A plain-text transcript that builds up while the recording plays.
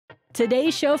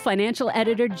Today's show financial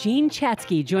editor Jean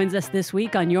Chatzky joins us this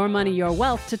week on Your Money, Your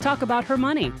Wealth to talk about her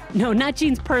money. No, not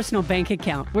Jean's personal bank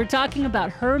account. We're talking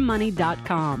about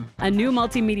hermoney.com, a new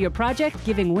multimedia project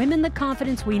giving women the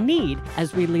confidence we need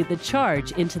as we lead the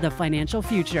charge into the financial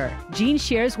future. Jean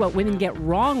shares what women get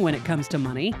wrong when it comes to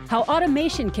money, how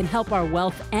automation can help our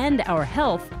wealth and our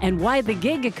health, and why the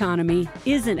gig economy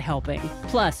isn't helping.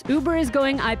 Plus, Uber is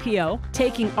going IPO,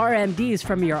 taking RMDs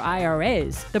from your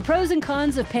IRAs, the pros and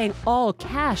cons of paying all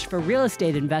cash for real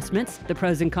estate investments, the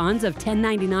pros and cons of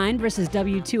 1099 versus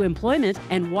W-2 employment,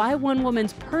 and why one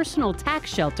woman's personal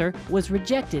tax shelter was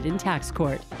rejected in tax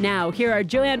court. Now, here are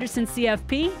Joe Anderson,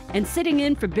 CFP, and sitting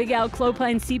in for Big Al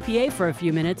Clopine, CPA, for a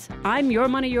few minutes, I'm Your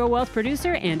Money, Your Wealth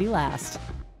producer, Andy Last.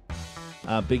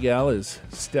 Big Al has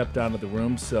stepped out of the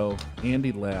room, so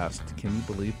Andy Last, can you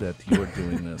believe that you are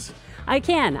doing this? I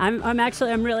can.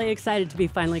 I'm really excited to be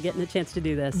finally getting a chance to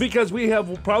do this. Because we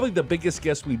have probably the biggest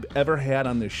guest we've ever had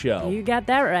on this show. You got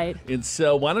that right. And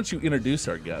so why don't you introduce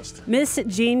our guest? Miss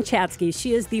Jean Chatzky.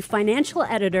 She is the financial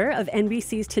editor of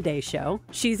NBC's Today Show.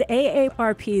 She's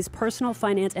AARP's personal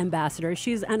finance ambassador.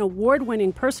 She's an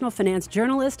award-winning personal finance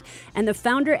journalist and the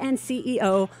founder and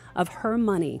CEO of Her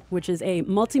Money, which is a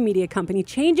multimedia company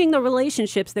changing the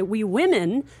relationships that we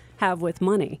women have with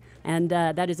money. And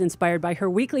that is inspired by her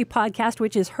weekly podcast,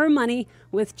 which is Her Money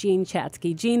with Jean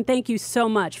Chatzky. Jean, thank you so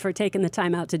much for taking the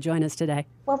time out to join us today.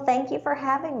 Well, thank you for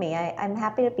having me. I'm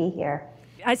happy to be here.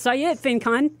 I saw you at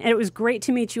FinCon, and it was great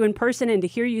to meet you in person and to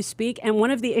hear you speak. And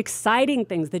one of the exciting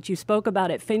things that you spoke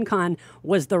about at FinCon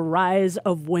was the rise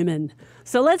of women.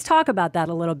 So let's talk about that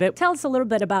a little bit. Tell us a little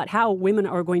bit about how women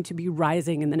are going to be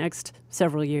rising in the next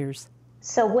several years.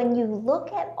 So when you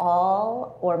look at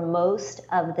all or most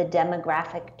of the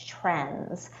demographic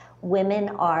trends, women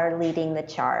are leading the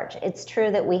charge. It's true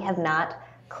that we have not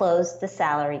closed the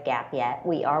salary gap yet.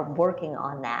 We are working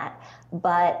on that.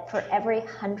 But for every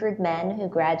 100 men who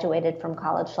graduated from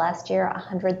college last year,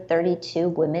 132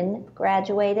 women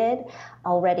graduated.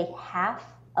 Already half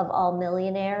of all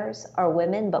millionaires are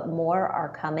women, but more are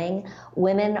coming.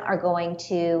 Women are going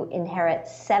to inherit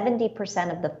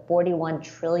 70% of the $41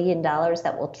 trillion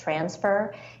that will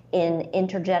transfer in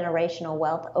intergenerational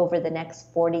wealth over the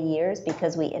next 40 years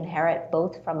because we inherit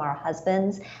both from our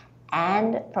husbands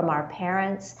and from our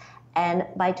parents. And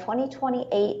by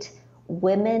 2028,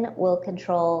 women will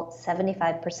control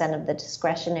 75% of the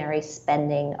discretionary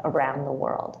spending around the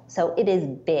world. So it is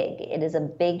big. It is a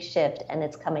big shift, and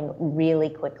it's coming really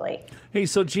quickly. Hey,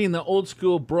 so Jean, the old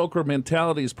school broker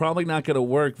mentality is probably not going to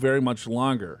work very much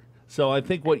longer. So I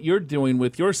think what you're doing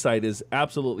with your site is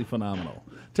absolutely phenomenal.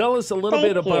 Tell us a little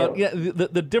bit about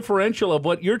the differential of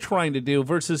what you're trying to do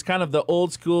versus kind of the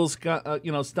old school,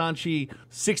 staunchy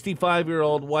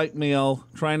 65-year-old white male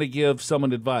trying to give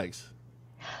someone advice.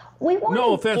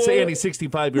 No offense to any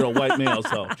 65-year-old white male,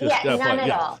 so just none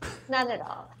at all. None at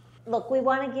all. Look, we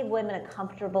want to give women a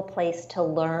comfortable place to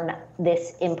learn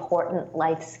this important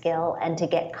life skill and to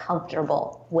get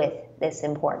comfortable with this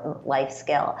important life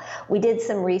skill. We did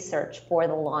some research for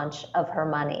the launch of Her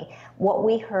Money. What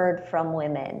we heard from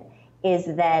women is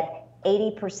that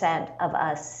 80% of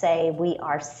us say we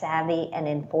are savvy and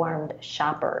informed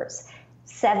shoppers.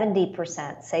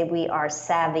 70% say we are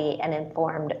savvy and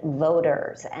informed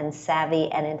voters and savvy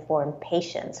and informed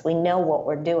patients. We know what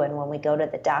we're doing when we go to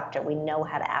the doctor. We know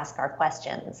how to ask our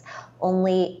questions.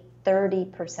 Only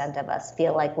 30% of us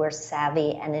feel like we're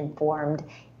savvy and informed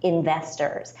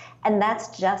investors. And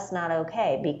that's just not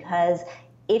okay, because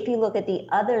if you look at the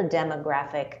other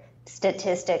demographic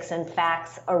statistics and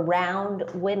facts around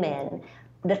women,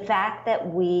 the fact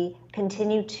that we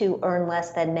continue to earn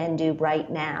less than men do right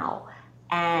now,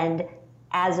 and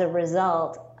as a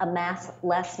result, amass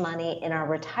less money in our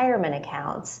retirement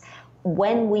accounts,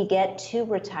 when we get to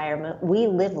retirement, we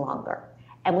live longer.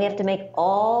 And we have to make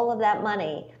all of that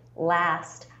money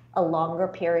last a longer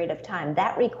period of time.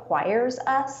 That requires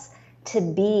us to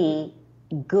be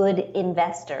good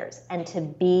investors and to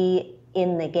be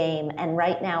in the game. And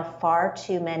right now, far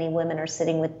too many women are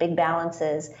sitting with big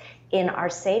balances in our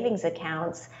savings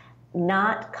accounts,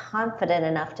 not confident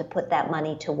enough to put that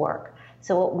money to work.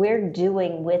 So what we're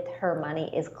doing with Her Money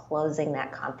is closing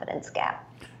that confidence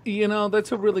gap. You know,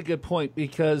 that's a really good point,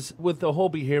 because with the whole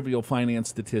behavioral finance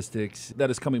statistics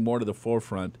that is coming more to the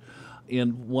forefront,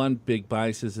 and one big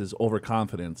bias is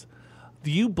overconfidence. Do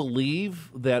you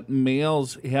believe that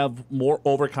males have more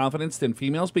overconfidence than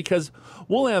females? Because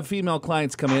we'll have female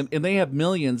clients come in and they have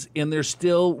millions and they're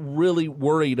still really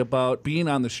worried about being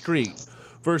on the street.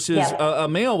 Versus a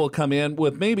male will come in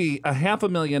with maybe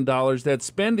 $500,000 that's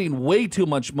spending way too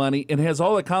much money and has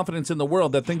all the confidence in the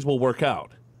world that things will work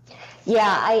out.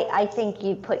 Yeah, I think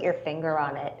you put your finger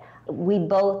on it. We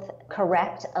both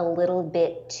correct a little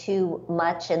bit too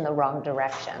much in the wrong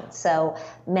direction. So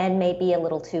men may be a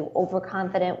little too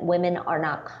overconfident. Women are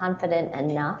not confident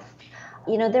enough.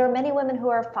 You know, there are many women who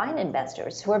are fine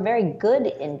investors, who are very good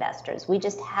investors. We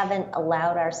just haven't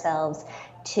allowed ourselves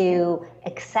to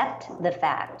accept the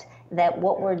fact that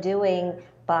what we're doing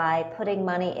by putting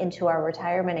money into our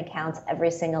retirement accounts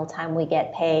every single time we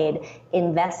get paid,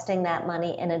 investing that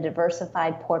money in a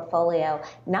diversified portfolio,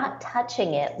 not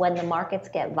touching it when the markets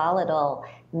get volatile,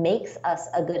 makes us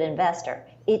a good investor.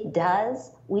 It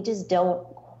does. We just don't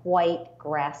quite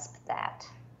grasp that.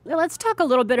 Well, let's talk a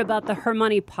little bit about the Her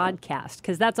Money podcast,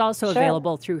 because that's also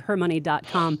available through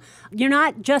hermoney.com. You're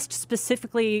not just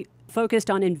specifically focused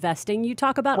on investing. You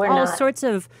talk about all sorts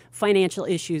of financial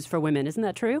issues for women. Isn't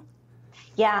that true?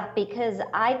 Yeah, because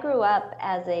I grew up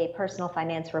as a personal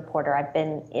finance reporter. I've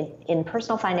been in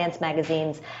personal finance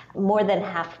magazines more than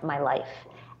half my life.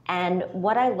 And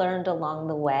what I learned along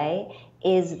the way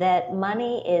is that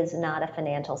money is not a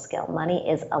financial skill. Money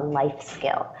is a life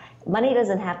skill. Money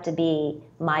doesn't have to be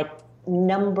my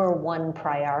number one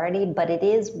priority, but it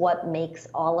is what makes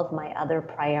all of my other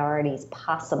priorities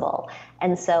possible.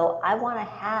 And so I want to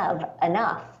have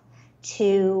enough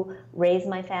to raise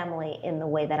my family in the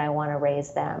way that I want to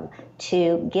raise them,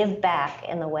 to give back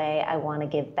in the way I want to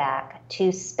give back,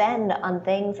 to spend on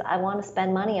things I want to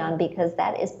spend money on, because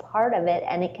that is part of it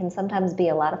and it can sometimes be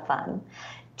a lot of fun,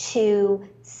 to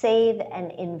save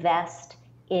and invest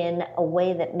in a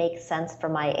way that makes sense for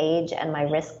my age and my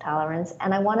risk tolerance.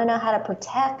 And I want to know how to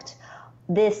protect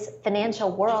this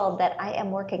financial world that I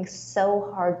am working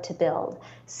so hard to build.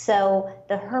 So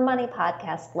the Her Money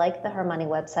podcast, like the Her Money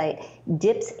website,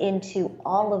 dips into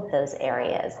all of those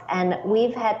areas. And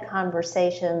we've had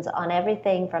conversations on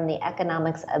everything from the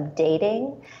economics of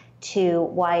dating to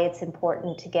why it's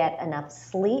important to get enough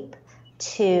sleep,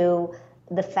 to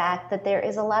the fact that there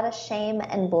is a lot of shame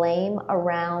and blame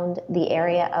around the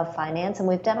area of finance. And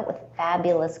we've done it with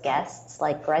fabulous guests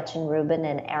like Gretchen Rubin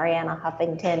and Arianna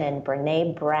Huffington and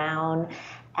Brene Brown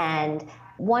and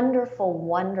wonderful,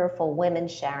 wonderful women,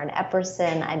 Sharon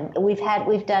Epperson.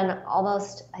 We've done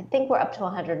almost, I think we're up to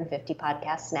 150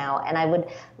 podcasts now. And I would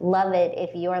love it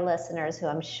if your listeners, who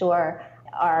I'm sure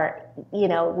are, we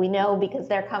know because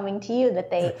they're coming to you that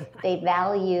they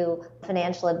value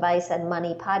financial advice and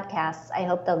money podcasts. I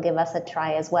hope they'll give us a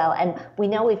try as well. And we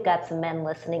know we've got some men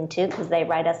listening too, because they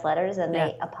write us letters and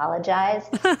they apologize.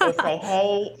 They say,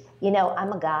 hey,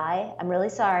 I'm a guy. I'm really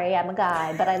sorry. I'm a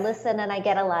guy, but I listen and I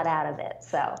get a lot out of it.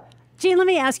 So, Jean, let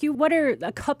me ask you, what are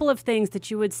a couple of things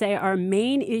that you would say are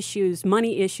main issues,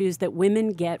 money issues, that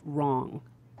women get wrong?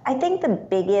 I think the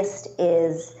biggest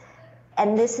is,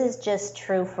 and this is just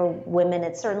true for women,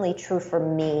 it's certainly true for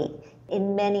me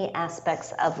in many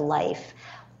aspects of life,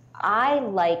 I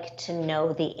like to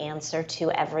know the answer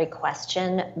to every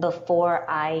question before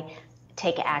I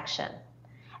take action.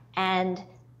 And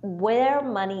where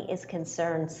money is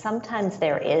concerned, sometimes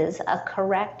there is a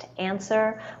correct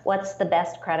answer. What's the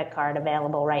best credit card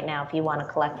available right now if you want to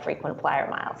collect frequent flyer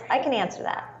miles? I can answer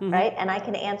that, right? And I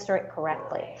can answer it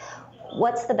correctly.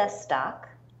 What's the best stock?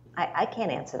 I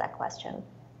can't answer that question,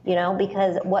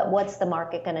 because what's the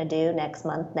market going to do next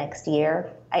month, next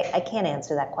year? I can't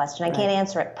answer that question. I can't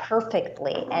answer it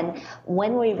perfectly. And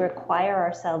when we require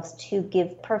ourselves to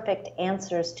give perfect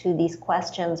answers to these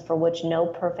questions for which no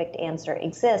perfect answer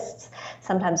exists,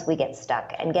 sometimes we get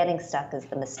stuck, and getting stuck is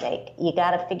the mistake. You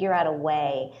got to figure out a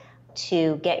way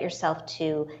to get yourself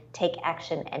to take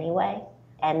action anyway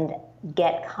and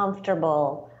get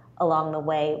comfortable along the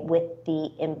way with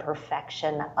the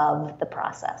imperfection of the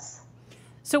process.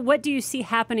 So what do you see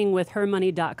happening with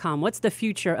hermoney.com? What's the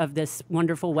future of this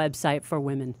wonderful website for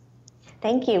women?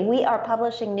 Thank you. We are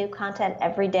publishing new content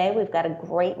every day. We've got a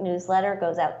great newsletter,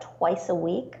 goes out twice a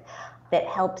week, that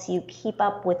helps you keep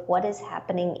up with what is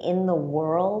happening in the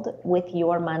world with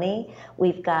your money.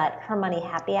 We've got Her Money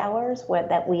happy hours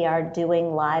that we are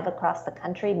doing live across the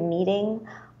country, meeting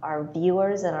our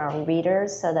viewers and our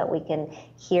readers so that we can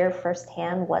hear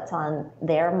firsthand what's on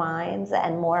their minds,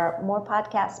 and more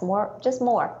podcasts, more.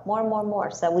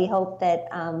 So we hope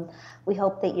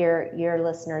that your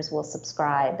listeners will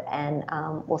subscribe and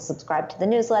will subscribe to the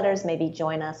newsletters, maybe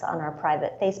join us on our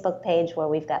private Facebook page where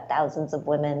we've got thousands of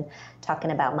women talking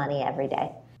about money every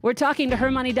day. We're talking to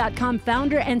hermoney.com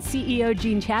founder and CEO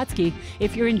Jean Chatzky.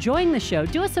 If you're enjoying the show,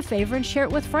 do us a favor and share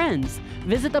it with friends.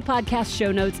 Visit the podcast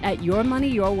show notes at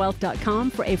yourmoneyyourwealth.com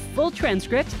for a full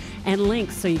transcript and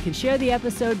links so you can share the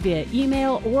episode via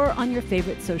email or on your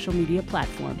favorite social media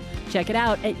platform. Check it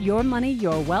out at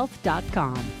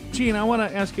yourmoneyyourwealth.com. Gene, I want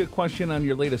to ask you a question on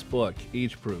your latest book,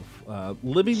 AgeProof.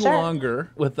 Living Sure. longer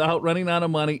without running out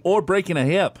of money or breaking a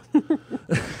hip.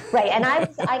 Right, and I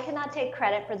cannot take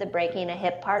credit for the breaking a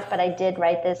hip part, but I did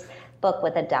write this book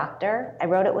with a doctor. I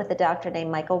wrote it with a doctor named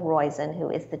Michael Roizen, who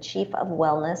is the chief of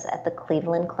wellness at the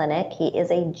Cleveland Clinic. He is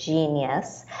a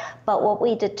genius. But what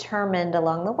we determined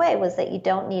along the way was that you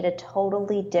don't need a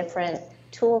totally different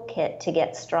toolkit to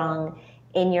get strong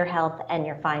in your health and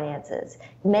your finances.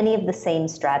 Many of the same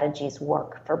strategies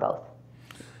work for both.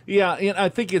 Yeah, and I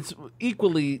think it's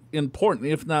equally important,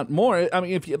 if not more. I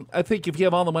mean, I think if you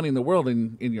have all the money in the world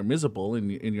and you're miserable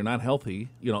and you're not healthy,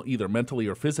 either mentally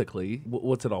or physically,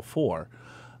 what's it all for?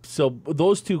 So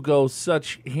those two go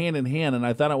such hand in hand, and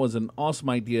I thought it was an awesome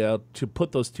idea to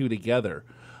put those two together.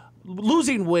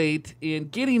 Losing weight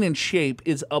and getting in shape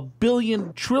is a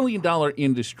 $1 trillion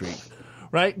industry.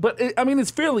 Right? But,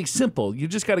 it's fairly simple. You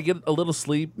just got to get a little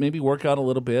sleep, maybe work out a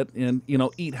little bit, and,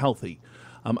 eat healthy.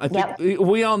 I think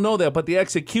we all know that, but the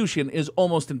execution is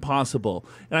almost impossible.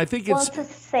 And I think it's the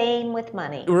same with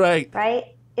money. Right.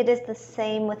 Right? It is the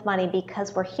same with money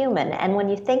because we're human. And when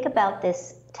you think about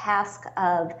this task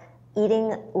of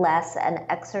eating less and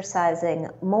exercising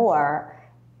more,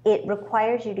 it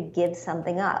requires you to give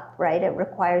something up, right? It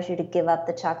requires you to give up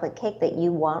the chocolate cake that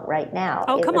you want right now.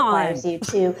 Oh, come on. It requires you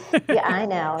to, yeah, I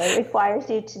know. It requires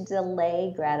you to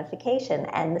delay gratification.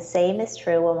 And the same is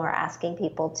true when we're asking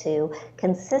people to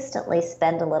consistently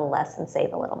spend a little less and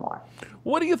save a little more.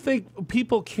 What do you think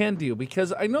people can do?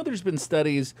 Because I know there's been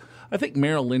studies, I think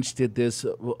Merrill Lynch did this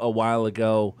a while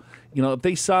ago. If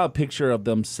they saw a picture of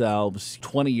themselves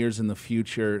 20 years in the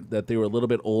future, that they were a little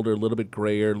bit older, a little bit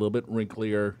grayer, a little bit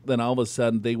wrinklier, then all of a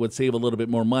sudden they would save a little bit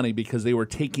more money because they were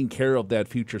taking care of that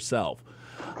future self.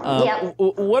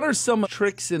 What are some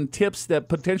tricks and tips that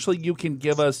potentially you can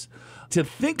give us to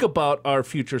think about our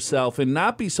future self and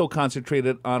not be so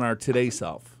concentrated on our today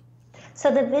self? So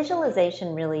the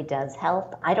visualization really does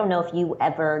help. I don't know if you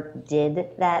ever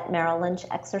did that Merrill Lynch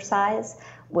exercise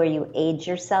where you age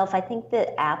yourself. I think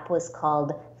the app was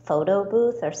called Photo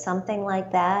Booth or something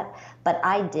like that, but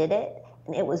I did it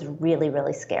and it was really,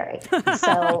 really scary.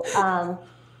 So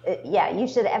yeah, you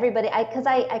should, everybody, because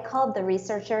I called the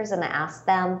researchers and asked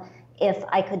them if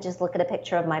I could just look at a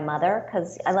picture of my mother,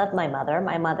 because I love my mother.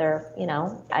 My mother,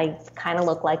 I kind of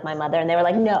look like my mother, and they were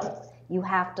like, no, you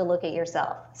have to look at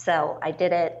yourself. So I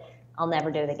did it. I'll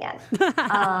never do it again.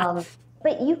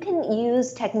 But you can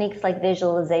use techniques like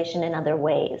visualization in other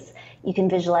ways. You can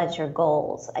visualize your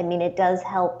goals. It does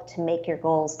help to make your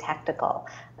goals tactical,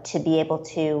 to be able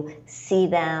to see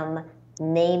them,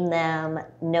 name them,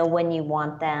 know when you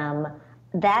want them.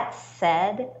 That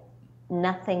said,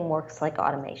 nothing works like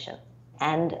automation.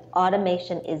 And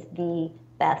automation is the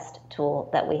best tool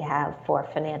that we have for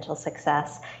financial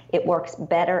success. It works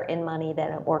better in money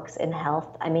than it works in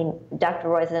health. Dr.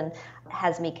 Roizen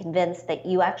has me convinced that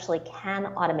you actually can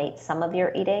automate some of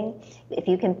your eating. If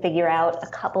you can figure out a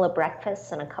couple of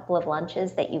breakfasts and a couple of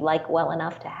lunches that you like well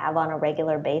enough to have on a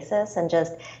regular basis and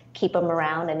just keep them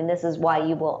around. This is why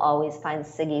you will always find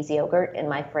Siggy's yogurt in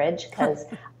my fridge, because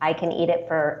I can eat it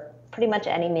for pretty much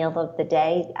any meal of the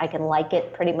day. I can like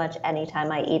it pretty much any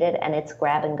time I eat it, and it's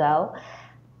grab and go.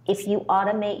 If you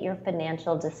automate your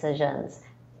financial decisions,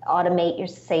 automate your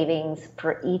savings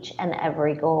for each and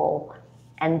every goal,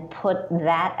 and put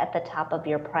that at the top of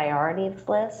your priorities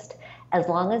list, as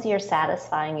long as you're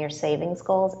satisfying your savings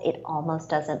goals, it almost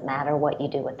doesn't matter what you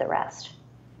do with the rest.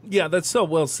 Yeah, that's so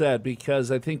well said, because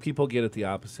I think people get it the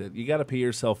opposite. You got to pay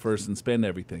yourself first and spend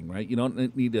everything, right? You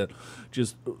don't need to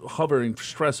just hover and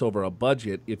stress over a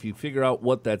budget. If you figure out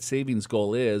what that savings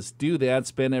goal is, do that,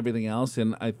 spend everything else,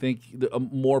 and I think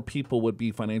more people would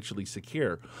be financially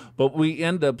secure. But we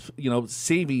end up,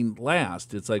 saving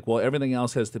last. It's like, well, everything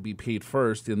else has to be paid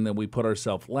first, and then we put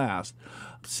ourselves last.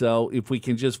 So if we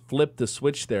can just flip the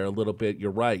switch there a little bit, you're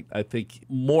right. I think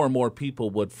more and more people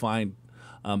would find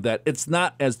that it's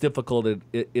not as difficult as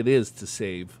it is to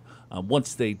save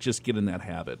once they just get in that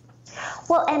habit.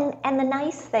 Well, and the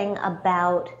nice thing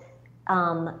about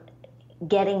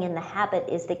getting in the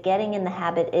habit is that getting in the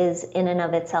habit is in and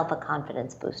of itself a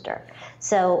confidence booster.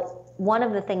 So one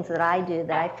of the things that I do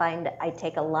that I find I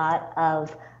take a lot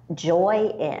of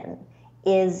joy in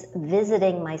is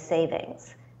visiting my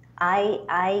savings.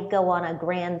 I go on a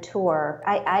grand tour.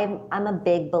 I'm a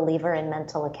big believer in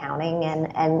mental accounting,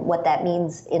 and what that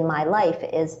means in my life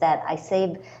is that I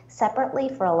save separately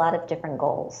for a lot of different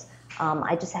goals.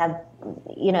 I just have,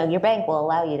 your bank will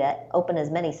allow you to open as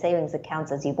many savings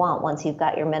accounts as you want. Once you've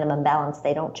got your minimum balance,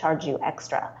 they don't charge you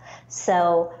extra.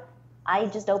 So I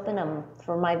just open them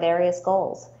for my various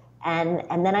goals,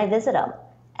 and then I visit them.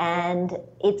 And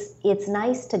it's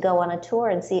nice to go on a tour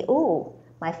and see, ooh,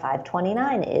 my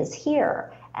 529 is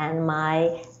here, and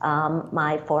my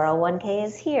 401k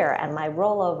is here, and my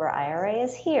rollover IRA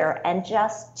is here, and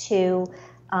just to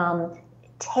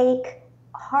take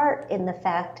heart in the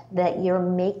fact that you're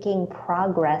making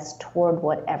progress toward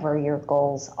whatever your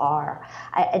goals are.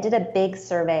 I did a big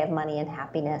survey of money and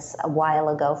happiness a while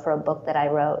ago for a book that I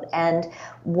wrote, and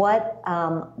what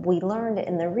we learned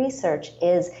in the research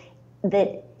is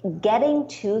that getting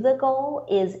to the goal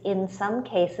is in some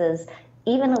cases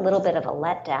even a little bit of a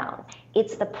letdown.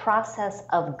 It's the process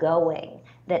of going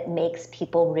that makes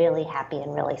people really happy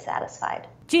and really satisfied.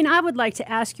 Jean, I would like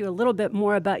to ask you a little bit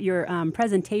more about your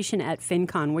presentation at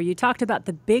FinCon, where you talked about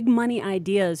the big money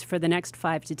ideas for the next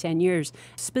 5 to 10 years.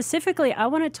 Specifically, I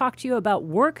want to talk to you about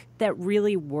work that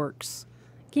really works.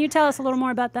 Can you tell us a little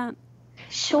more about that?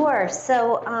 Sure.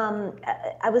 So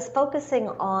I was focusing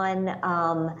on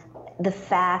the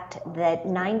fact that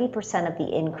 90% of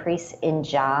the increase in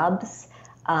jobs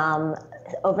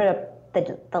over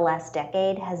the last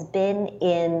decade has been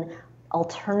in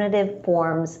alternative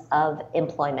forms of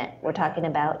employment. We're talking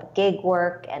about gig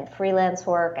work and freelance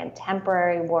work and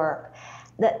temporary work.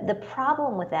 The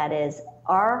problem with that is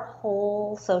our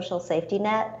whole social safety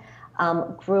net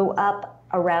grew up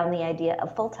around the idea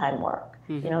of full-time work.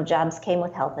 Mm-hmm. Jobs came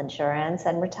with health insurance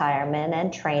and retirement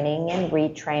and training and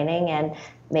retraining, and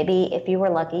maybe if you were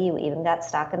lucky, you even got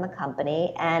stock in the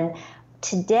company. And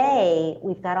today,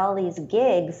 we've got all these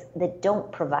gigs that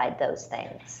don't provide those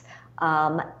things.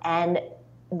 And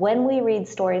when we read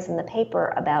stories in the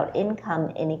paper about income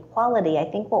inequality, I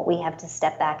think what we have to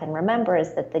step back and remember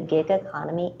is that the gig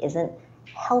economy isn't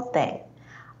helping.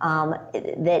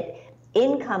 That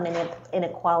income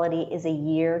inequality is a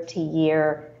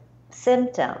year-to-year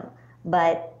symptom,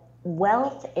 but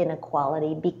wealth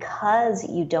inequality, because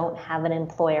you don't have an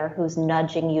employer who's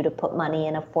nudging you to put money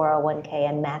in a 401k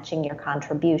and matching your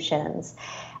contributions,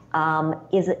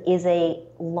 is a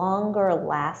longer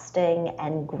lasting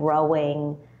and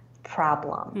growing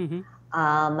problem.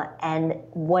 Mm-hmm. And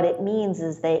what it means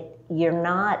is that you're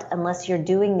not, unless you're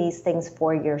doing these things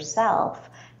for yourself,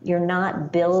 you're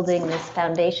not building this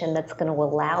foundation that's going to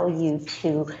allow you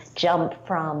to jump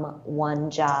from one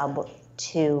job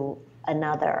to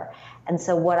another. And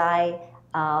so what I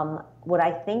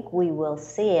think we will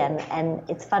see, and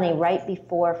it's funny, right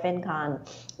before FinCon,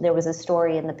 there was a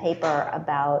story in the paper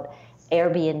about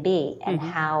Airbnb and mm-hmm.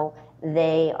 how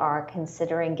they are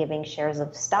considering giving shares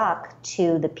of stock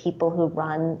to the people who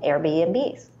run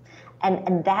Airbnbs.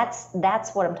 And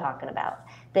that's what I'm talking about,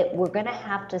 that we're going to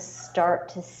have to start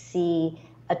to see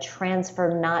a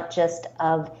transfer not just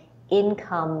of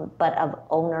income, but of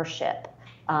ownership,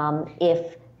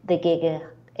 if the gig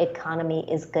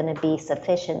economy is going to be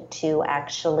sufficient to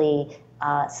actually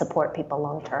support people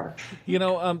long term.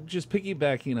 Just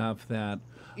piggybacking off that,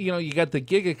 you got the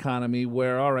gig economy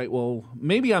where, all right, well,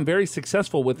 maybe I'm very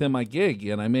successful within my gig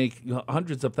and I make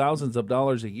hundreds of thousands of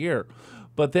dollars a year.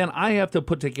 But then I have to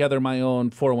put together my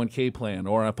own 401k plan,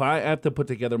 or if I have to put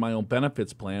together my own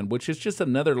benefits plan, which is just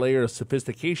another layer of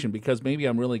sophistication, because maybe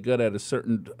I'm really good at a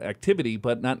certain activity,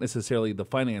 but not necessarily the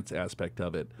finance aspect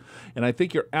of it. And I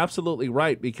think you're absolutely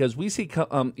right, because we see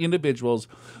individuals,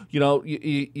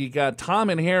 you got Tom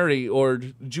and Harry or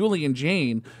Julie and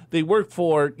Jane. They work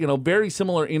for, very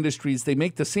similar industries. They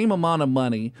make the same amount of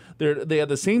money. They have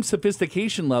the same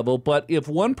sophistication level, but if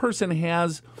one person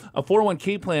has a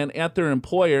 401k plan at their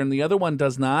employer and the other one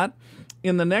does not,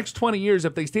 in the next 20 years,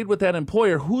 if they stayed with that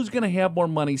employer, who's going to have more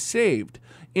money saved?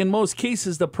 In most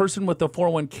cases, the person with the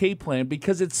 401k plan,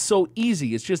 because it's so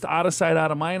easy. It's just out of sight,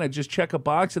 out of mind. I just check a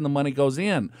box and the money goes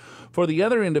in. For the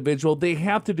other individual, they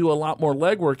have to do a lot more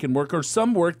legwork and work, or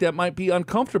some work that might be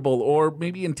uncomfortable or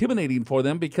maybe intimidating for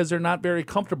them because they're not very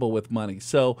comfortable with money.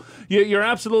 So you're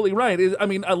absolutely right. I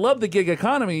mean, I love the gig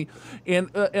economy, and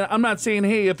I'm not saying,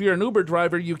 hey, if you're an Uber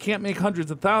driver, you can't make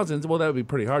hundreds of thousands. Well, that would be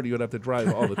pretty hard. You would have to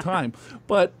drive all the time.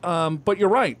 But you're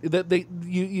right. That they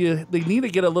need to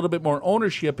get a little bit more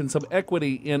ownership and some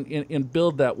equity and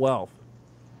build that wealth.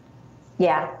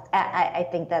 Yeah, I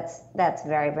think that's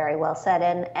very, very well said.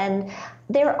 And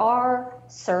there are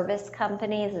service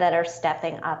companies that are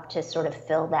stepping up to sort of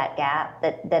fill that gap,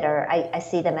 that are, I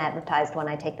see them advertised when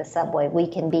I take the subway. We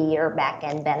can be your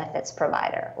back-end benefits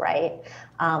provider, right?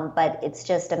 But it's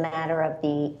just a matter of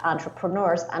the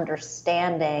entrepreneurs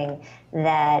understanding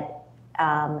that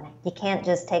You can't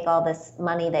just take all this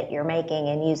money that you're making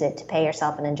and use it to pay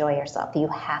yourself and enjoy yourself. You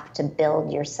have to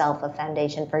build yourself a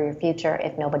foundation for your future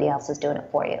if nobody else is doing it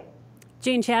for you.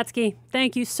 Jean Chatzky,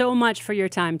 thank you so much for your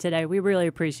time today. We really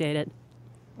appreciate it.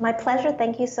 My pleasure.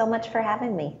 Thank you so much for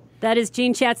having me. That is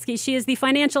Jean Chatzky. She is the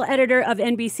financial editor of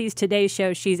NBC's Today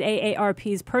Show. She's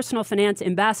AARP's personal finance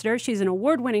ambassador. She's an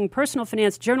award-winning personal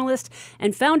finance journalist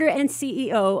and founder and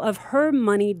CEO of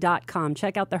HerMoney.com.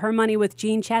 Check out the Her Money with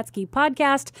Jean Chatzky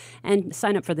podcast and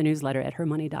sign up for the newsletter at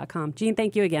HerMoney.com. Jean,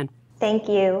 thank you again. Thank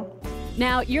you.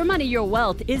 Now, Your Money, Your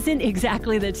Wealth isn't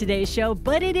exactly the Today Show,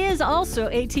 but it is also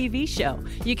a TV show.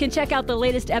 You can check out the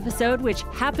latest episode, which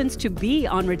happens to be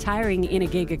on retiring in a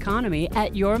gig economy,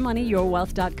 at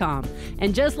yourmoneyyourwealth.com.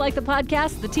 And just like the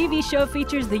podcast, the TV show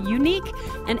features the unique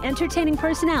and entertaining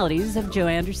personalities of Joe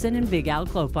Anderson and Big Al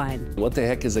Clopine. What the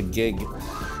heck is a gig?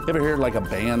 You ever hear like a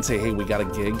band say, hey, we got a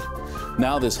gig?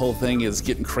 Now this whole thing is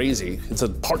getting crazy. It's a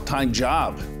part-time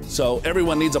job. So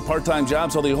everyone needs a part-time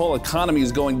job, so the whole economy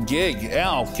is going gig.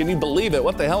 Al, can you believe it?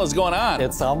 What the hell is going on?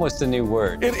 It's almost a new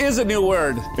word. It is a new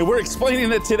word, and we're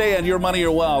explaining it today on Your Money,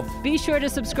 Your Wealth. Be sure to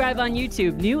subscribe on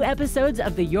YouTube. New episodes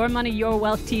of the Your Money, Your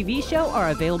Wealth TV show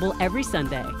are available every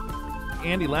Sunday.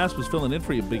 Andy Last was filling in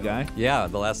for you, big guy. Yeah,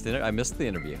 I missed the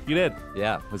interview. You did?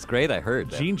 Yeah, it was great, I heard.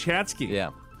 Jean Chatzky.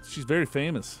 Yeah. She's very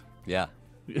famous. Yeah.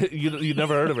 You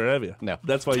never heard of her, have you? No.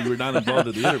 That's why you were not involved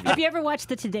in the interview. Have you ever watched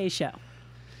the Today Show?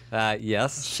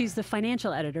 Yes. She's the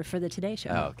financial editor for the Today Show.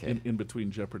 Oh, okay. In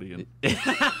between Jeopardy and...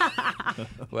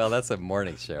 Well, that's a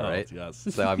morning show, right? Yes.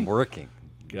 So I'm working.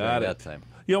 Got it. That time.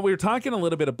 You know, we were talking a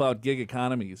little bit about gig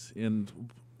economies, and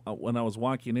when I was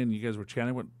walking in, you guys were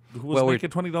chatting. Who was making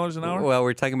 $20 an hour? Well,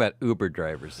 we're talking about Uber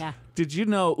drivers. Yeah. Did you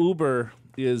know Uber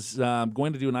is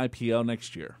going to do an IPO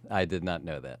next year? I did not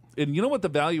know that. And you know what the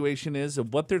valuation is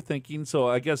of what they're thinking? So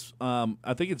I guess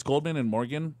I think it's Goldman and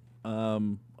Morgan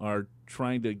are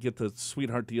trying to get the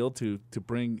sweetheart deal to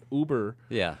bring Uber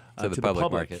Yeah, to the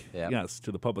public market. Yeah. Yes,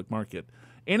 to the public market.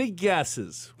 Any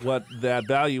guesses what that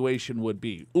valuation would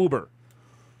be? Uber.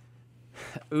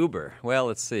 Uber. Well,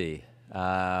 let's see.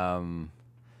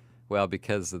 Well,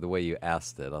 because of the way you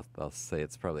asked it, I'll say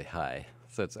it's probably high.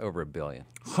 So it's over $1 billion.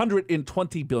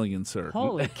 120 billion, sir.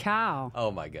 Holy cow.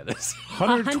 Oh, my goodness.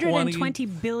 120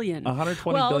 billion.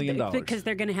 $120 billion. Because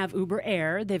they're going to have Uber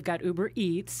Air. They've got Uber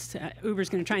Eats. Uber's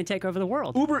going to try and take over the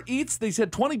world. Uber Eats, they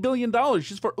said $20 billion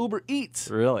just for Uber Eats.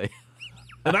 Really?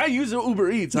 And I use Uber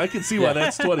Eats. I can see why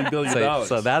that's $20 billion.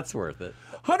 So that's worth it.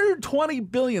 120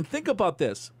 billion. Think about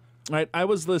this. All right, I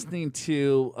was listening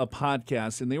to a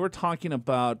podcast, and they were talking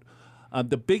about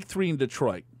the big three in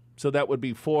Detroit. So that would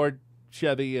be Ford,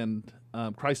 Chevy, and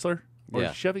Chrysler? Or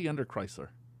Yeah. Chevy under Chrysler?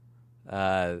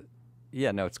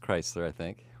 Yeah, no, it's Chrysler, I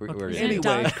think. Okay. Is it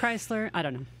Dodge, Chrysler? I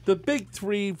don't know. The big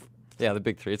three Yeah, the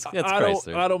big three. It's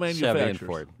Chrysler, auto Chevy, manufacturers. and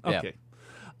Ford. Okay.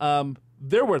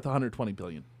 They're worth 120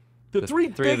 billion. The three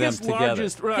of them biggest, together.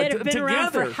 largest They've been around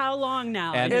together. for how long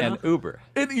now? And Uber.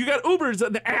 And you got Uber's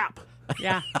an app,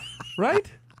 Yeah. right?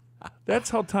 That's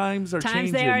how times are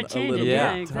changing. They are a changing. little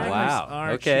Yeah. bit. exactly. Times Wow.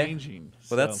 are Okay. changing.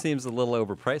 Well, that So- seems a little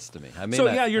overpriced to me. I mean, So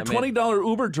yeah, your $20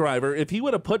 Uber driver, if he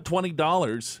would have put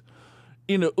 $20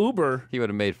 into Uber, he would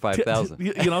have made 5,000.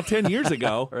 10 years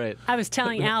ago, Right. I was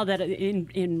telling Al that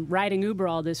in riding Uber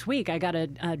all this week, I got a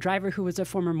driver who was a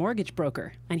former mortgage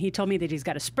broker, and he told me that he's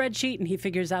got a spreadsheet and he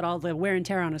figures out all the wear and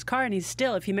tear on his car, and he's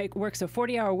still, if he works a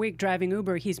 40-hour week driving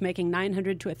Uber, he's making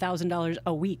 $900 to $1,000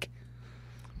 a week.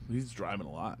 He's driving a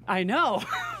lot. I know.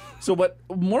 So what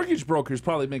mortgage brokers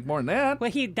probably make more than that. Well,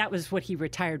 that was what he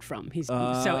retired from. He's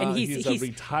he's a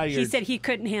retired- He said he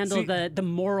couldn't handle See- the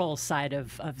moral side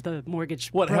of the mortgage.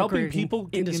 What, broker helping people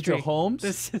get industry. into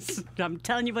homes? I'm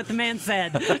telling you what the man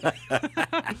said.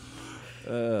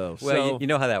 Well, you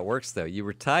know how that works, though. You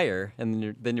retire,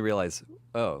 and then you realize,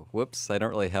 oh, whoops, I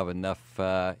don't really have enough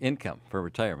income for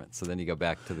retirement. So then you go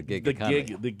back to the gig economy.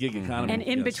 The gig economy. And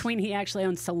in yes. between, he actually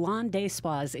owns salon day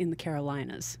spas in the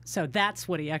Carolinas. So that's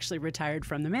what he actually retired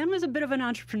from. The man was a bit of an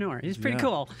entrepreneur. He's pretty Yeah.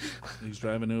 cool. He's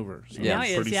driving Uber. So Yeah. Now he's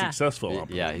he is, pretty yeah. successful.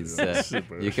 Yeah, he's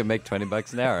Super. you can make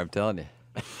 $20 an hour. I'm telling you.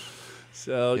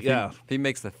 So If he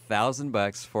makes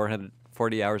 $1,000,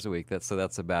 440 hours a week. That's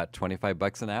about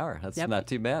 $25 an hour. That's Yep. not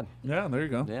too bad. yeah, there you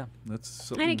go. Yeah. That's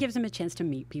something. And it gives him a chance to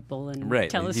meet people and Right.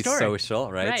 tell a He's story.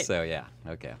 social, right? Right. So yeah,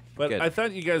 okay. But Good. I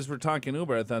thought you guys were talking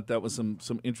Uber. I thought that was some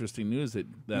interesting news that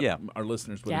Yeah. our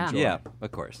listeners would Yeah. enjoy. Yeah,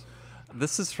 of course.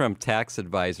 This is from Tax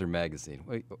Advisor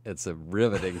magazine. It's a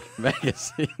riveting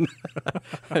magazine.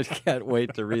 I can't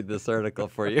wait to read this article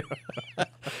for you.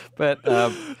 But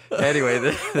anyway,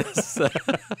 this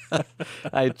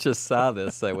I just saw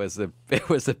this. It was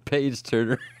a page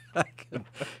turner. I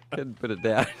couldn't put it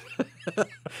down.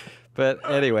 But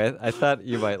anyway, I thought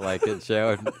you might like it,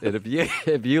 Joe. And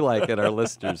if you like it, our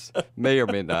listeners may or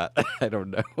may not. I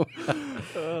don't know.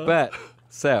 But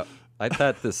so I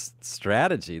thought this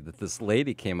strategy that this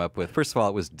lady came up with, first of all,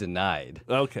 it was denied.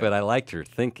 Okay. But I liked her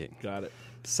thinking. Got it.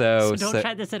 So don't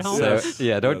try this at home.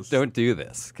 Yeah, don't do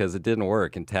this because it didn't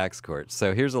work in tax court.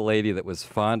 So here's a lady that was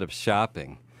fond of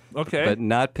shopping, but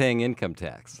not paying income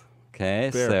tax.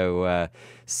 Okay, Fair. so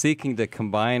seeking to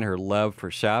combine her love for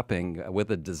shopping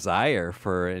with a desire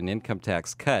for an income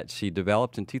tax cut, she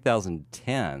developed in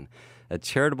 2010 a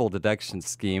charitable deduction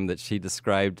scheme that she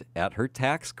described at her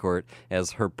tax court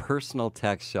as her personal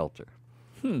tax shelter.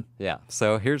 Yeah,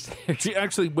 so here's She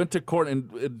actually went to court and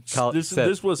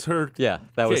this was her Yeah,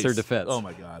 that was her case. defense. Oh,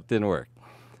 my God. Didn't work.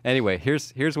 Anyway,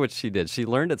 here's what she did. She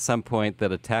learned at some point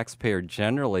that a taxpayer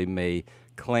generally may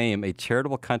claim a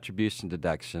charitable contribution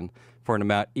deduction for an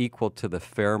amount equal to the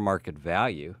fair market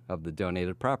value of the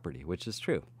donated property, which is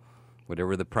true.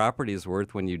 Whatever the property is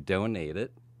worth when you donate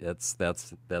it, that's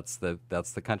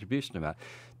the contribution amount.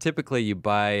 Typically, you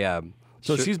buy.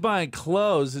 So she's buying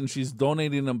clothes and she's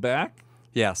donating them back?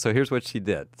 Yeah, so here's what she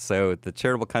did. So the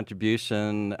charitable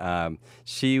contribution,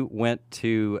 she went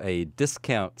to a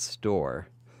discount store.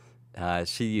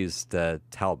 She used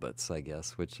Talbot's, I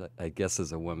guess, which I guess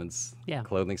is a women's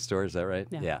clothing store. Is that right?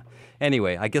 Yeah.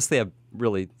 Anyway, I guess they have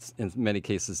really, in many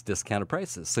cases, discounted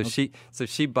prices. So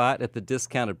she bought at the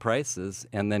discounted prices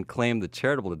and then claimed the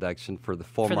charitable deduction for the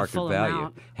full market value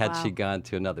amount. had she gone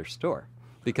to another store,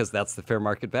 because that's the fair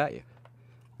market value,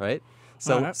 right?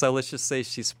 So let's just say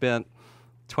she spent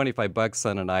 $25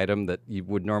 on an item that you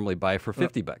would normally buy for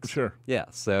 $50. Sure. Yeah.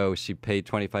 So she paid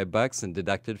 $25 and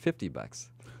deducted $50.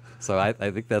 So I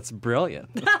think that's brilliant.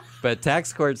 But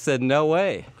tax court said, no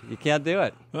way, you can't do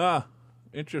it.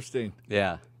 Interesting.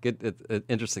 Yeah. Good,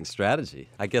 interesting strategy.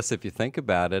 I guess if you think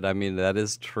about it, I mean, that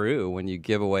is true. When you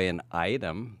give away an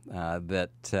item that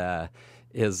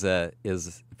is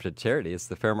for charity, it's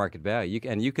the fair market value.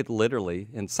 And you could literally,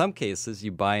 in some cases,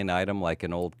 you buy an item like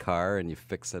an old car and you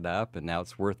fix it up and now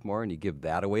it's worth more and you give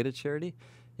that away to charity.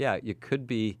 Yeah, it could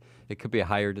be a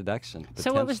higher deduction.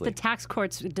 So what was the tax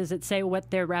court's, does it say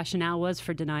what their rationale was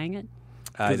for denying it?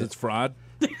 Because it's fraud?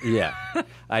 Yeah.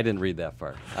 I didn't read that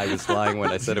far. I was lying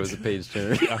when I said it was a page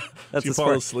turner. Yeah. Did you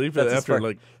fall asleep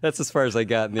after That's as far as I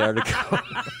got in the article.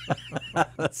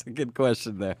 That's a good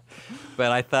question there.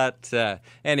 But I thought,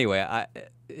 anyway,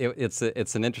 it's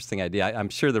an interesting idea. I'm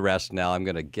sure the rationale, I'm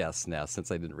going to guess now,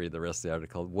 since I didn't read the rest of the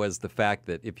article, was the fact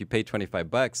that if you pay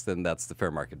 $25, then that's the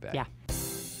fair market value. Yeah.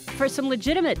 For some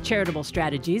legitimate charitable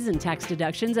strategies and tax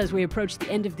deductions as we approach the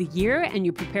end of the year and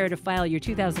you prepare to file your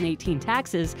 2018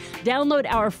 taxes, download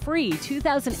our free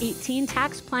 2018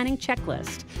 tax planning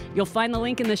checklist. You'll find the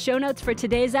link in the show notes for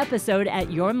today's episode at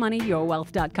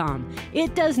yourmoneyyourwealth.com.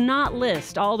 It does not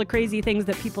list all the crazy things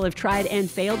that people have tried and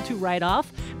failed to write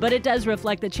off, but it does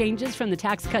reflect the changes from the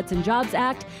Tax Cuts and Jobs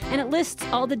Act, and it lists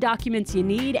all the documents you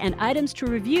need and items to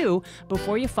review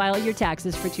before you file your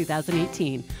taxes for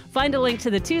 2018. Find a link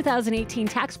to the 2018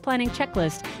 tax planning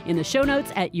checklist in the show notes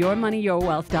at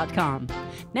yourmoneyyourwealth.com.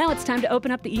 Now it's time to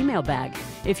open up the email bag.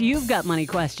 If you've got money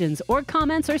questions or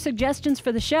comments or suggestions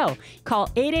for the show, call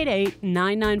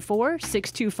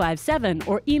 888-994-6257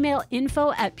 or email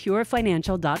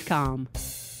info@purefinancial.com.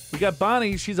 We got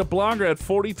Bonnie. She's a blogger at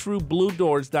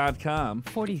 43bluedoors.com.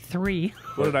 43.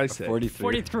 What did I say? 43.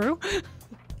 43?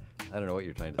 I don't know what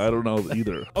you're trying to say. I don't know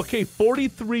either. Okay,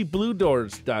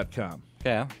 43bluedoors.com.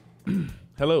 Yeah.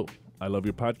 Hello. I love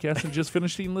your podcast and just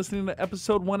finished listening to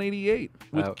episode 188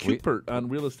 with Cupert on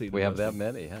real estate. We have that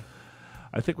many, huh?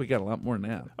 I think we got a lot more than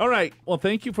that. All right. Well,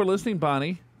 thank you for listening,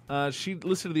 Bonnie. She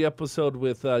listened to the episode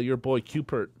with your boy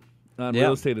Cupert on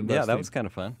real estate investing. Yeah, that was kind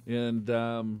of fun.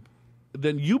 And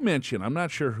then you mentioned, I'm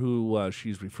not sure who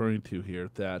she's referring to here,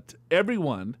 that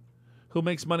everyone who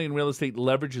makes money in real estate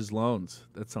leverages loans.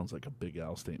 That sounds like a Big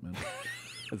Al statement.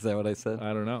 Is that what I said?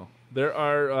 I don't know. There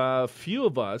are a few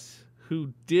of us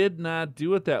who did not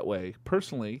do it that way.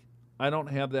 Personally, I don't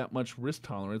have that much risk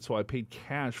tolerance, so I paid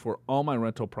cash for all my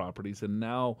rental properties and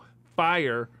now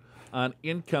fire on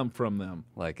income from them.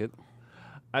 Like it.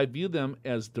 I view them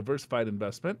as diversified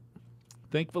investment.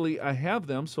 Thankfully, I have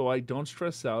them so I don't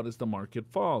stress out as the market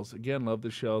falls. Again, love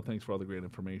the show. Thanks for all the great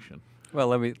information. Well,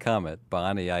 let me comment.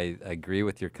 Bonnie, I agree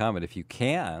with your comment. If you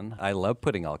can, I love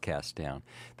putting all cash down.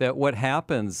 That what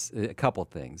happens, a couple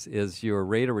things, is your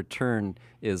rate of return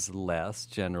is less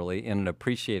generally in an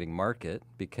appreciating market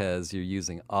because you're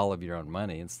using all of your own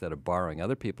money instead of borrowing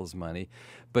other people's money,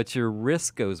 but your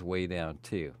risk goes way down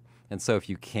too. And so if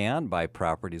you can buy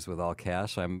properties with all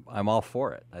cash, I'm all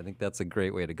for it. I think that's a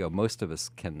great way to go. Most of us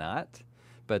cannot.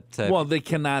 But well, they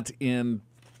cannot in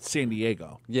San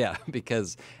Diego. yeah,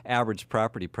 because average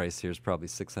property price here is probably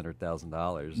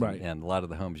 $600,000, Right. and a lot of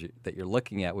the homes that you're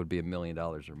looking at would be $1 million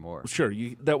or more. Sure,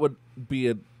 that would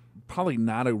be probably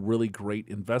not a really great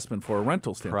investment for a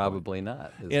rental standpoint. Probably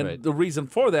not. Is And right. the reason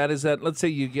for that is that let's say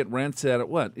you get rents at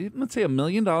what? Let's say $1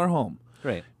 million home,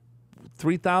 Right.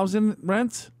 3,000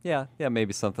 rents. Yeah,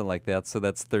 maybe something like that. So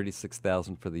that's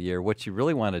 $36,000 for the year. What you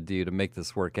really want to do to make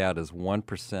this work out is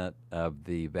 1% of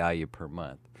the value per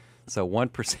month. So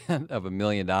 1% of $1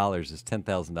 million is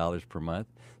 $10,000 per month.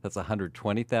 That's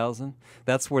 $120,000.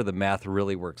 That's where the math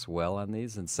really works well on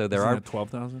these. And so there Isn't are that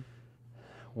 12,000.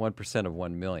 1% of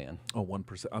 1 million. Oh,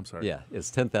 1%. I'm sorry. Yeah,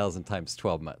 it's 10,000 times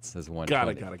 12 months is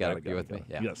 120. Got it. You with me?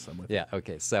 Yeah. Yes, I'm with Yeah.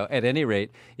 Okay. So at any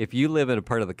rate, if you live in a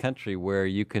part of the country where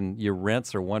your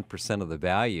rents are 1% of the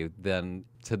value, then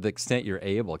to the extent you're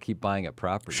able, keep buying up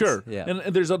properties. Sure. Yeah. And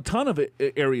there's a ton of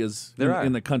areas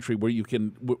in the country where you can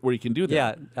do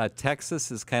that. Yeah,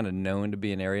 Texas is kind of known to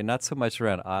be an area, not so much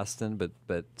around Austin,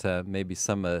 but maybe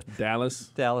some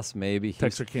Dallas, maybe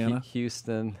Texarkana,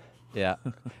 Houston, yeah,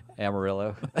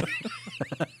 Amarillo.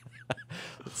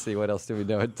 Let's see, what else do we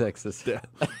know in Texas?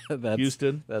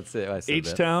 Houston. That's it. I said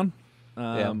H-Town.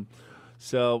 Yeah.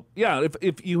 So yeah,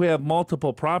 if you have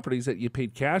multiple properties that you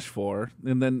paid cash for,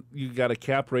 and then you got a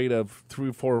cap rate of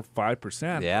 3, 4,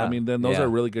 5%. Yeah. I mean, then those are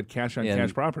really good cash on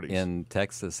cash properties. In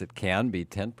Texas, it can be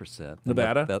 10%.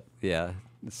 Nevada. Yeah,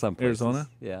 some places. Arizona.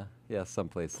 Yeah, some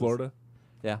places. Florida.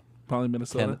 Yeah. Probably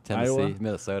Minnesota. Tennessee, Iowa.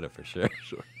 Minnesota for sure.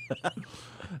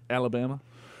 Alabama.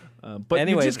 But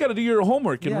anyway, you just got to do your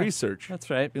homework and research. That's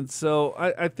right. And so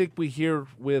I think we hear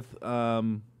with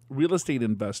real estate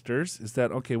investors is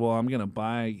that, okay, well, I'm going to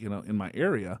buy, in my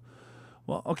area.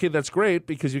 Well, okay, that's great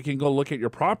because you can go look at your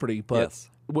property. But Yes.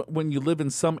 when you live in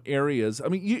some areas, I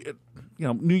mean,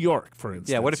 New York, for instance.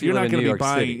 Yeah, what if you you're live not in gonna New be York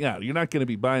buying, City? Yeah, you're not going to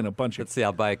be buying a bunch Let's see,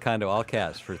 I'll buy a condo all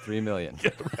cash for $3 million.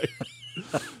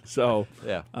 So,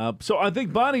 Yeah. So I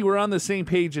think, Bonnie, we're on the same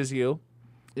page as you.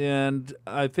 And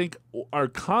I think our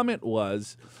comment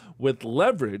was with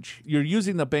leverage, you're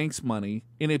using the bank's money.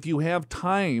 And if you have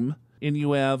time and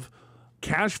you have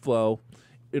cash flow,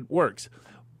 it works.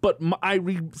 But I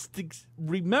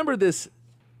remember this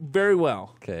very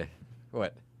well. Okay.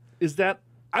 What? Is that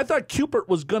I thought Cupert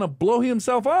was going to blow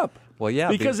himself up. Well, yeah.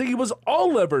 Because he was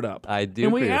all levered up. I do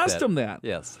And we agree with asked that. him that.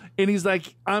 Yes. And he's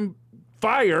like, I'm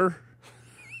fire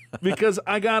because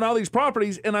I got all these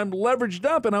properties and I'm leveraged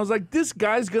up. And I was like, this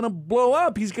guy's going to blow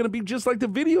up. He's going to be just like the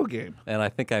video game. And I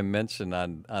think I mentioned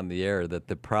on the air that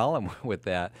the problem with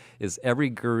that is every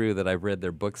guru that I've read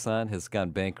their books on has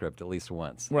gone bankrupt at least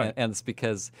once. Right. And it's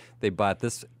because they bought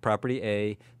this property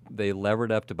A, they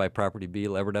levered up to buy property B,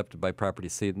 levered up to buy property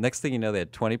C. The next thing you know, they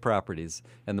had 20 properties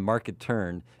and the market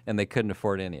turned and they couldn't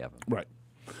afford any of them. Right.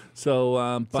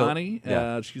 So Bonnie,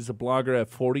 yeah. she's a blogger at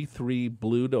 43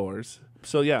 Blue Doors.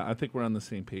 So, yeah, I think we're on the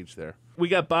same page there. We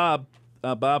got Bob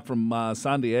from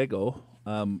San Diego.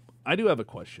 I do have a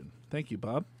question. Thank you,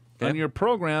 Bob. Okay. On your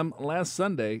program last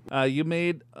Sunday, you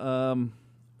made,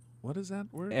 what is that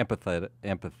word? Empathetic.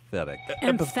 Emphatic.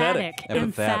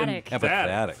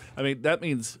 Empathetic. I mean, that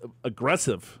means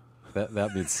aggressive.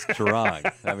 That means strong.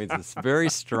 That means it's a very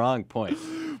strong point.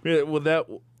 Yeah,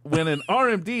 well, when an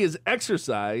RMD is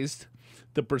exercised,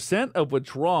 the percent of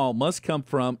withdrawal must come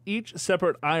from each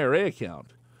separate IRA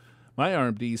account. My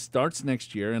RMD starts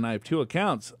next year, and I have 2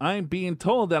 accounts. I'm being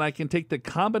told that I can take the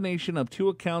combination of 2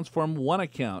 accounts from 1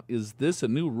 account. Is this a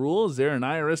new rule? Is there an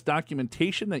IRS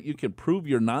documentation that you can prove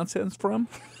your nonsense from?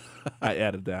 I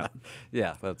added that.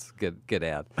 Yeah, that's good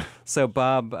ad. So,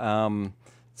 Bob,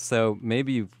 so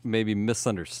maybe you've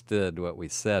misunderstood what we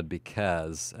said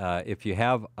because if you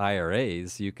have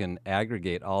IRAs, you can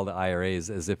aggregate all the IRAs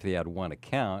as if they had 1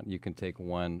 account. You can take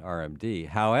 1 RMD.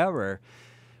 However,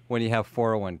 when you have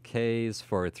 401ks,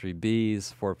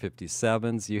 403bs,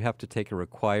 457s, you have to take a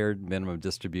required minimum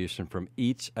distribution from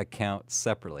each account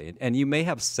separately. And you may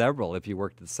have several if you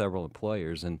worked at several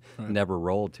employers and never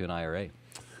rolled to an IRA.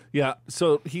 Yeah,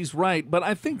 so he's right. But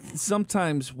I think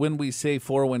sometimes when we say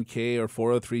 401k or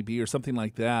 403b or something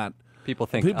like that, people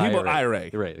think IRA.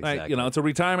 Right, exactly. It's a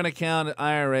retirement account,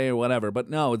 IRA or whatever. But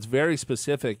no, it's very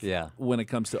specific when it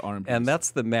comes to RMDs. And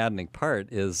that's the maddening part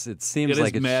is it seems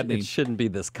like it shouldn't be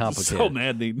this complicated. So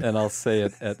maddening. And I'll say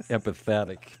it at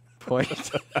empathetic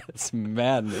point. It's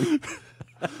maddening.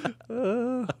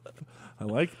 I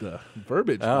like the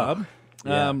verbiage, Bob.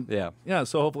 Yeah.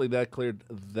 So hopefully that cleared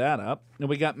that up. And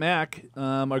we got Mac,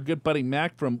 our good buddy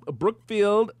Mac from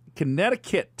Brookfield,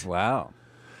 Connecticut. Wow.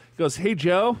 He goes, hey,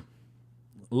 Joe,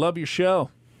 love your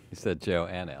show. You said Joe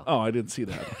and Al. Oh, I didn't see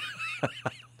that.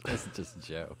 It's just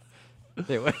Joe.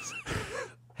 It was.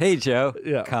 Hey, Joe,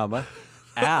 Yeah. comma,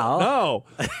 Al. No,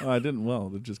 I didn't.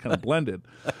 Well, it just kind of blended.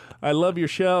 I love your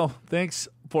show. Thanks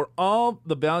for all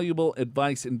the valuable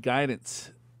advice and guidance.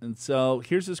 And so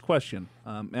here's this question.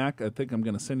 Mac, I think I'm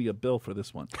going to send you a bill for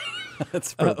this one.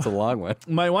 That's a long one.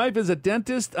 My wife is a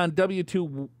dentist on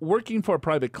W-2 working for a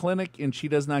private clinic, and she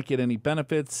does not get any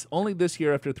benefits. Only this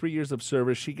year, after 3 years of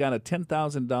service, she got a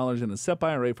 $10,000 in a SEP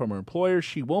IRA from her employer.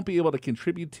 She won't be able to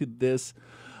contribute to this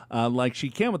like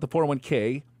she can with the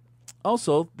 401k.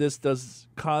 Also, this does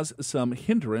cause some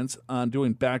hindrance on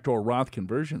doing backdoor Roth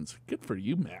conversions. Good for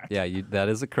you, Mac. Yeah, that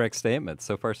is a correct statement.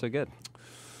 So far, so good.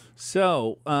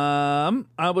 So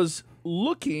I was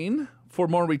looking for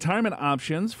more retirement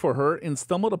options for her and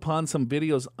stumbled upon some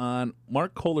videos on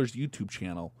Mark Kohler's YouTube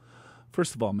channel.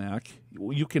 First of all, Mac,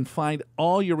 you can find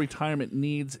all your retirement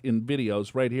needs in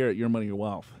videos right here at Your Money, Your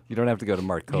Wealth. You don't have to go to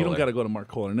Mark Kohler. You don't got to go to Mark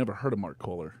Kohler. Never heard of Mark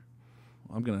Kohler.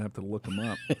 I'm going to have to look him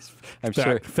up. I'm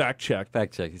sure. Fact check.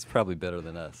 Fact check. He's probably better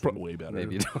than us. Way better.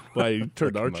 Maybe you don't Well, I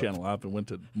turned our him up. channel off and went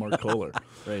to Mark Kohler.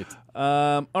 Right.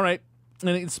 All right. And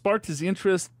it sparked his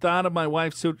interest. Thought of my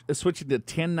wife switching to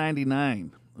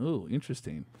 1099. Ooh,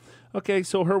 interesting. Okay,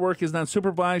 so her work is not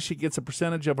supervised. She gets a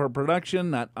percentage of her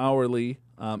production, not hourly,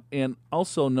 and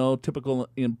also no typical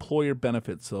employer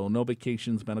benefits, so no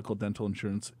vacations, medical, dental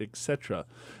insurance, etc.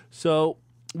 So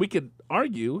we could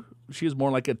argue she is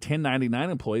more like a 1099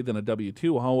 employee than a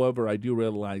W-2. However, I do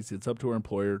realize it's up to her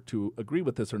employer to agree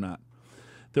with this or not.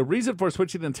 The reason for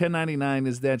switching to 1099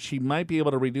 is that she might be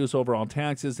able to reduce overall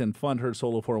taxes and fund her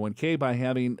solo 401k by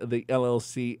having the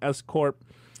LLC S Corp.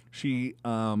 She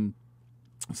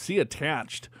see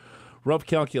attached. Rough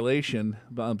calculation.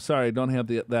 I'm sorry, I don't have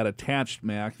that attached,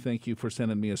 Mac. Thank you for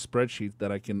sending me a spreadsheet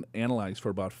that I can analyze for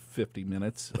about 50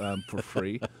 minutes for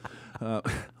free.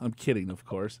 I'm kidding, of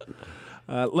course.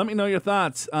 Let me know your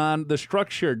thoughts on the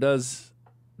structure. Does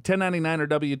 1099 or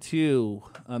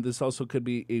W-2? This also could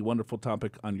be a wonderful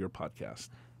topic on your podcast.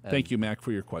 Thank you, Mac,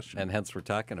 for your question. And hence we're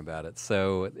talking about it.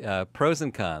 So pros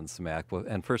and cons, Mac. Well,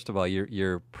 and first of all,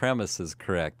 your premise is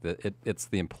correct, that it's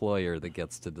the employer that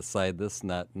gets to decide this,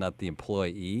 not the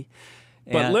employee.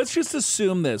 But let's just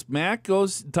assume this. Mac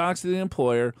talks to the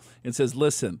employer and says,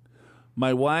 listen,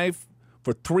 my wife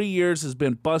for 3 years has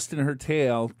been busting her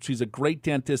tail. She's a great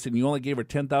dentist, and you only gave her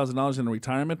 $10,000 in a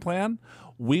retirement plan.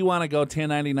 We want to go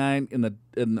 1099, and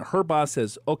her boss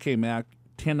says, okay, Mac,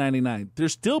 1099.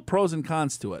 There's still pros and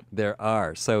cons to it. There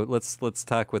are. So let's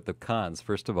talk with the cons.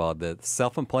 First of all, the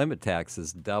self-employment tax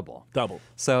is double. Double.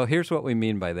 So here's what we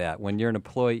mean by that. When you're an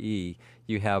employee,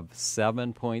 you have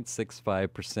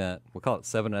 7.65%, we'll call it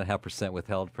 7.5%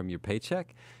 withheld from your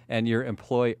paycheck, and your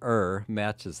employer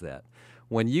matches that.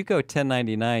 When you go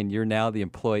 1099, you're now the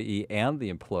employee and the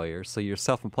employer, so your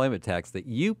self-employment tax that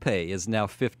you pay is now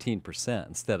 15%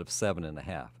 instead of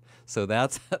 7.5%. So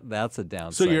that's a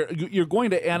downside. So you're going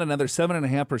to add another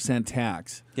 7.5%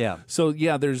 tax. Yeah. So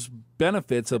yeah, there's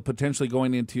benefits of potentially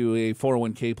going into a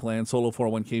 401k plan, solo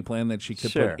 401k plan that she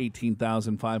could Sure. put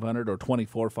 $18,500 or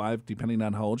 $24,500 depending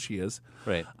on how old she is.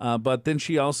 Right. But then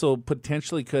she also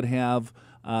potentially could have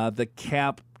the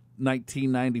cap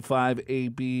 1995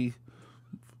 AB.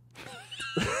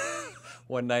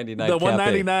 199. The Cap A.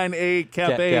 199A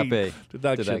Cap A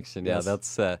deduction. Yeah, Yes. that's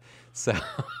so.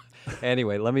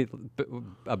 Anyway, let me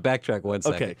backtrack 1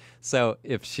 second. Okay. So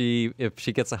if she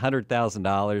gets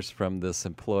 $100,000 from this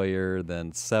employer,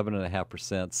 then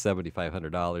 7.5%,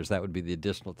 $7,500. That would be the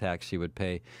additional tax she would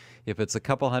pay. If it's a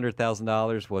couple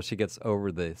 $100,000, well, she gets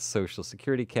over the Social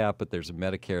Security cap, but there's a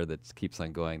Medicare that keeps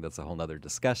on going. That's a whole other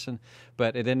discussion.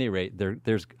 But at any rate,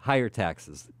 there's higher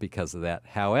taxes because of that.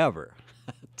 However,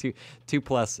 two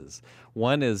pluses.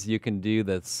 One is you can do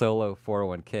the solo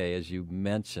 401k, as you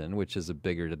mentioned, which is a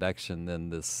bigger deduction than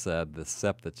this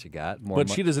SEP that you got. But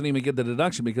she doesn't even get the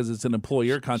deduction because it's an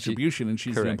employer contribution and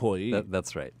she's correct. the employee.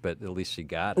 That's right. But at least she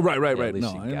got it. Right. Yeah, at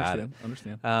least No, she I got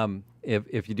understand.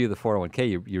 If you do the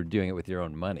 401k, you're doing it with your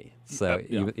own money. So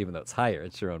Yeah. even though it's higher,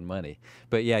 it's your own money.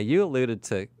 But yeah, you alluded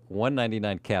to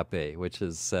 199 Cap A, which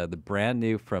is the brand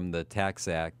new from the Tax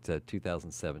Act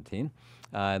 2017.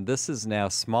 And this is now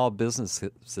small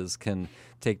businesses can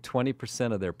take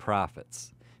 20% of their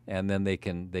profits, and then they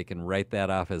can write that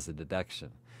off as a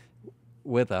deduction,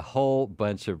 with a whole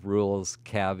bunch of rules,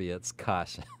 caveats,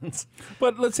 cautions.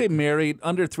 But let's say married,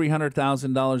 under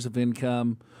 $300,000 of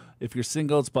income. If you're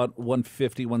single, it's about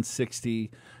 $150,000,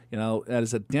 $160,000. You know,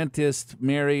 as a dentist,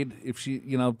 married, if she,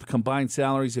 combined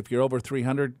salaries, if you're over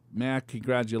 300, Mac,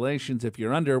 congratulations. If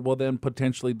you're under, well, then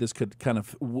potentially this could kind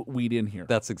of weed in here.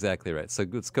 That's exactly right. So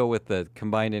let's go with the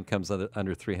combined incomes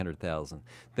under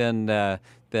 $300,000.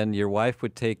 Then your wife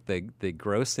would take the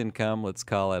gross income, let's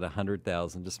call it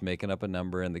 $100,000, just making up a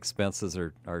number, and the expenses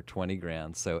are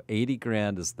 $20,000. So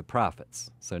 $80,000 is the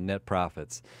profits, so net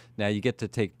profits. Now you get to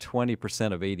take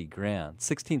 20% of $80,000,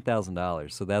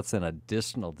 $16,000. So that's an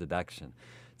additional deduction.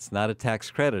 It's not a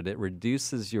tax credit. It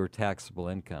reduces your taxable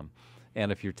income.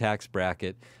 And if your tax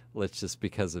bracket, let's just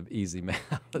because of easy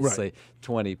math, let's say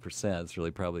 20%, it's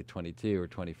really probably 22 or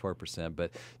 24%,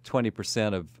 but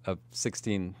 20% of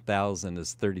 16,000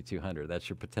 is 3,200. That's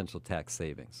your potential tax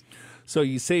savings. So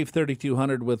you save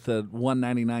 3,200 with the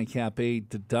 199 cap A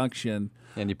deduction,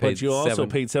 and you paid but you also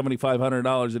paid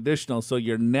 $7,500 additional. So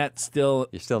your net still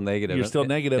you're still negative. You're still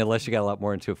negative unless you got a lot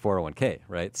more into a 401k,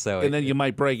 right? So and then you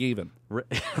might break even.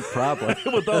 Probably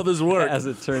with all this work, as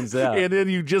it turns out. And then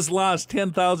you just lost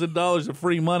 $10,000 of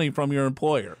free money from your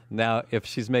employer. Now, if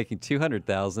she's making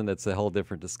 $200,000, it's a whole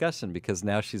different discussion because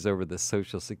now she's over the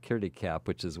Social Security cap,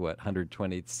 which is what,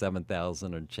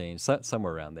 $127,000 and change,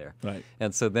 somewhere around there. Right.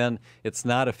 And so then it's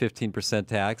not a 15%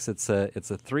 tax; it's a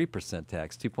 3%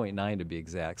 tax, 2.9 to be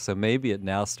exact. So maybe it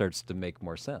now starts to make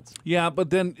more sense. Yeah, but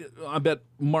then I bet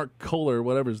Mark Kohler,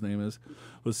 whatever his name is,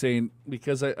 was saying,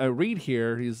 because I read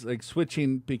here, he's like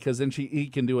switching because then he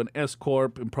can do an S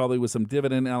corp and probably with some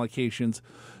dividend allocations.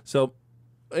 So,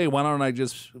 hey, why don't I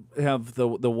just have the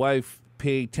wife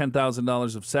pay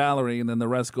 $10,000 of salary and then the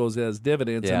rest goes as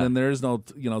dividends, and then there is no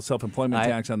self-employment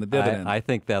tax on the dividend. I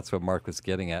think that's what Mark was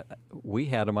getting at. We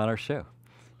had him on our show.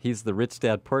 He's the Rich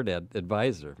Dad Poor Dad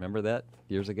advisor. Remember that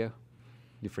years ago?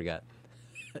 You forgot.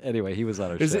 Anyway, he was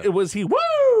on our show. Was he? Woo!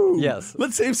 Yes.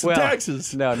 Let's save some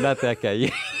taxes. No, not that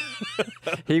guy.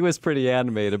 He was pretty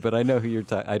animated, but I know who you're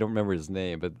talking. I don't remember his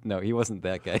name, but no, he wasn't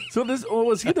that guy. So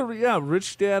was he the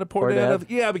Rich Dad, Poor Dad?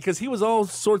 Yeah, because he was all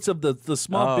sorts of the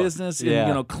small business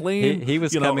and clean. He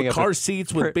was coming up car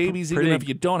seats with babies, even if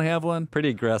you don't have one. Pretty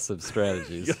aggressive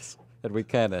strategies. Yes. And we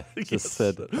kind of just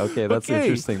said, okay, that's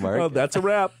interesting, Mark. Well, that's a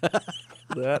wrap.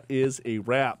 That is a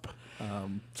wrap.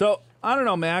 So I don't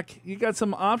know, Mac. You got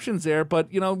some options there,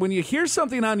 but when you hear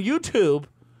something on YouTube,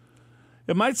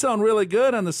 it might sound really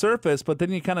good on the surface, but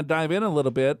then you kind of dive in a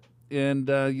little bit and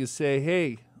you say,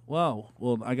 "Hey, well,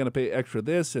 I got to pay extra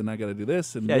this, and I got to do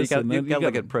this, and this." You got to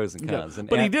look at pros and cons.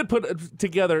 But he did put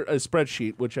together a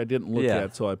spreadsheet, which I didn't look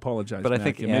at, so I apologize. But Mac, I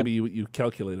think maybe you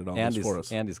calculated all this for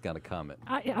us. Andy's got a comment.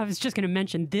 I was just going to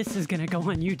mention this is going to go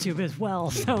on YouTube as well.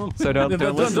 So don't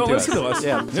listen to us.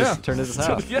 Yeah, just turn this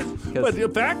off. Yeah, but you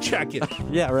fact check it.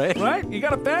 Yeah, right. Right? You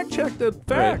got to fact check the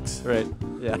facts. Right.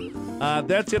 Yeah.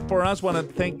 That's it for us. Want to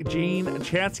thank Jean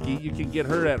Chatzky. You can get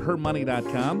her at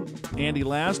hermoney.com. Andy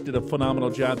Last did a phenomenal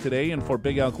job today. And for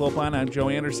Big Al Clopine, I'm Joe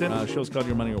Anderson. The show's called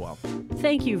Your Money, Your Wealth.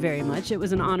 Thank you very much. It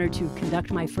was an honor to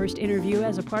conduct my first interview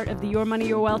as a part of the Your Money,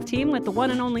 Your Wealth team with the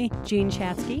one and only Jean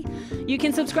Chatzky. You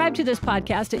can subscribe to this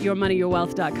podcast at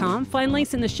yourmoneyyourwealth.com. Find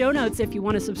links in the show notes if you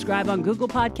want to subscribe on Google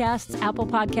Podcasts, Apple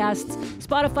Podcasts,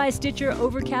 Spotify, Stitcher,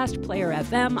 Overcast, Player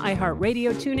FM,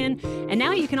 iHeartRadio, TuneIn. And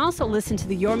now you can also listen to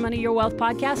the Your Money, Your Wealth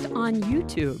podcast on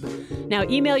YouTube. Now,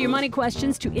 email your money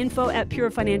questions to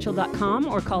info@purefinancial.com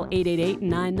or call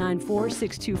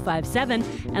 888-994-6257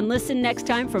 and listen next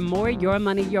time for more Your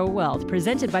Money, Your Wealth,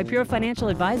 presented by Pure Financial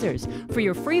Advisors. For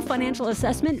your free financial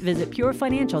assessment, visit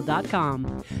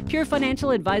purefinancial.com. Pure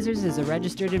Financial Advisors is a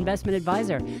registered investment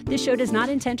advisor. This show does not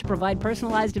intend to provide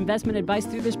personalized investment advice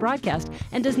through this broadcast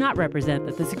and does not represent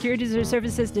that the securities or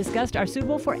services discussed are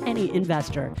suitable for any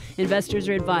investor. Investors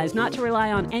are advised not to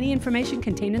rely on any information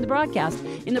contained in the broadcast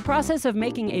in the process of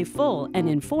making a full and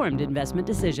informed investment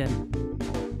decision.